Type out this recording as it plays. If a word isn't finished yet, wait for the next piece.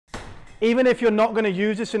Even if you're not going to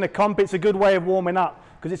use this in a comp, it's a good way of warming up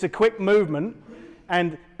because it's a quick movement,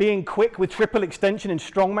 and being quick with triple extension in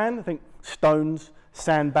strongman, I think stones,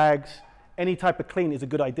 sandbags, any type of clean is a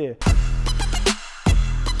good idea.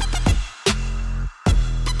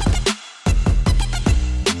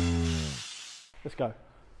 Let's go.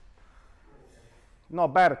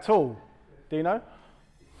 Not bad at all, Dino.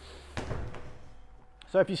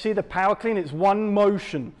 So if you see the power clean, it's one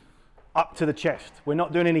motion up to the chest. We're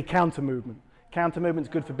not doing any counter movement. Counter movement's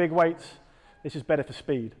good for big weights. This is better for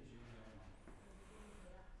speed.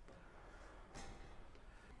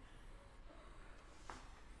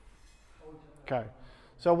 Okay.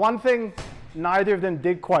 So one thing neither of them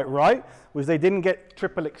did quite right was they didn't get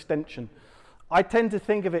triple extension. I tend to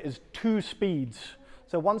think of it as two speeds.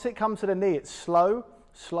 So once it comes to the knee, it's slow,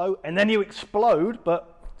 slow, and then you explode,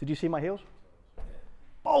 but did you see my heels?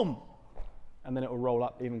 Boom! And then it will roll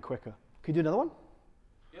up even quicker. Can you do another one?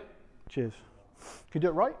 Yep. Cheers. Can you do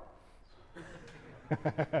it right?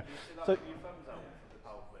 So,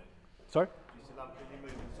 sorry?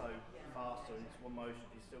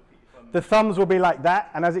 The thumbs will be like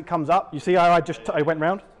that, and as it comes up, you see how I went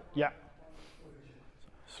round? Yeah.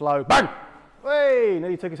 Slow, bang! Hey,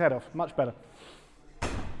 nearly took his head off. Much better.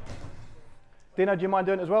 Dino, do you mind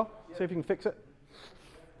doing it as well? Yep. See if you can fix it.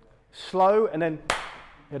 Slow, and then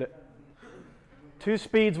hit it. Two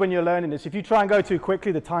speeds when you're learning this. If you try and go too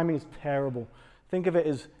quickly, the timing is terrible. Think of it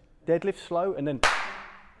as deadlift slow, and then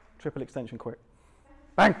triple extension quick.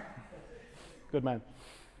 Bang! Good man.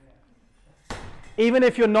 Even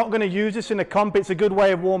if you're not going to use this in a comp, it's a good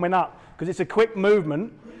way of warming up because it's a quick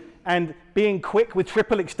movement, and being quick with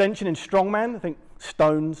triple extension in strongman, I think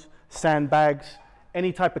stones, sandbags,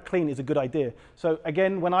 any type of clean is a good idea. So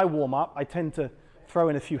again, when I warm up, I tend to throw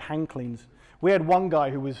in a few hang cleans. We had one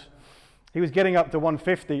guy who was getting up to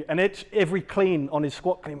 150, and every clean on his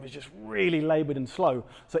squat clean was just really labored and slow.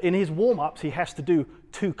 So in his warm-ups, he has to do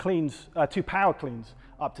two power cleans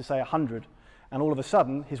up to say 100. And all of a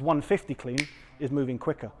sudden, his 150 clean is moving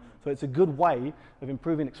quicker. So it's a good way of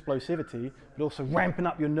improving explosivity, but also ramping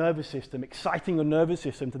up your nervous system, exciting your nervous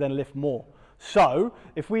system to then lift more. So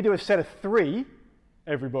if we do a set of 3,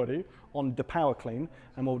 everybody, on the power clean,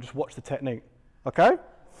 and we'll just watch the technique. Okay?